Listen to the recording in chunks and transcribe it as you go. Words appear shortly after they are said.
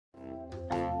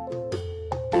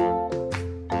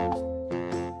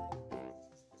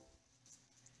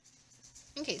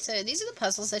Alright, so these are the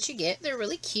puzzles that you get. They're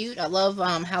really cute. I love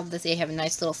how that they have a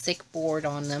nice little thick board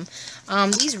on them.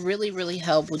 These really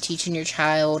help with teaching your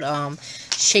child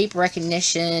shape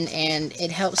recognition, and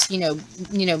it helps,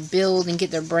 build and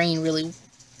get their brain really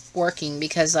working,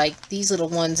 because like these little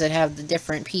ones that have the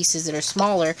different pieces that are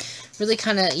smaller really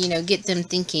kind of, get them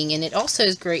thinking. And it also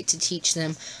is great to teach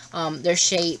them their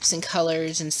shapes and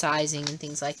colors and sizing and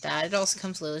things like that. It also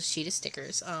comes with a sheet of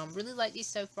stickers. Really like these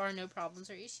so far, no problems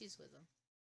or issues with them.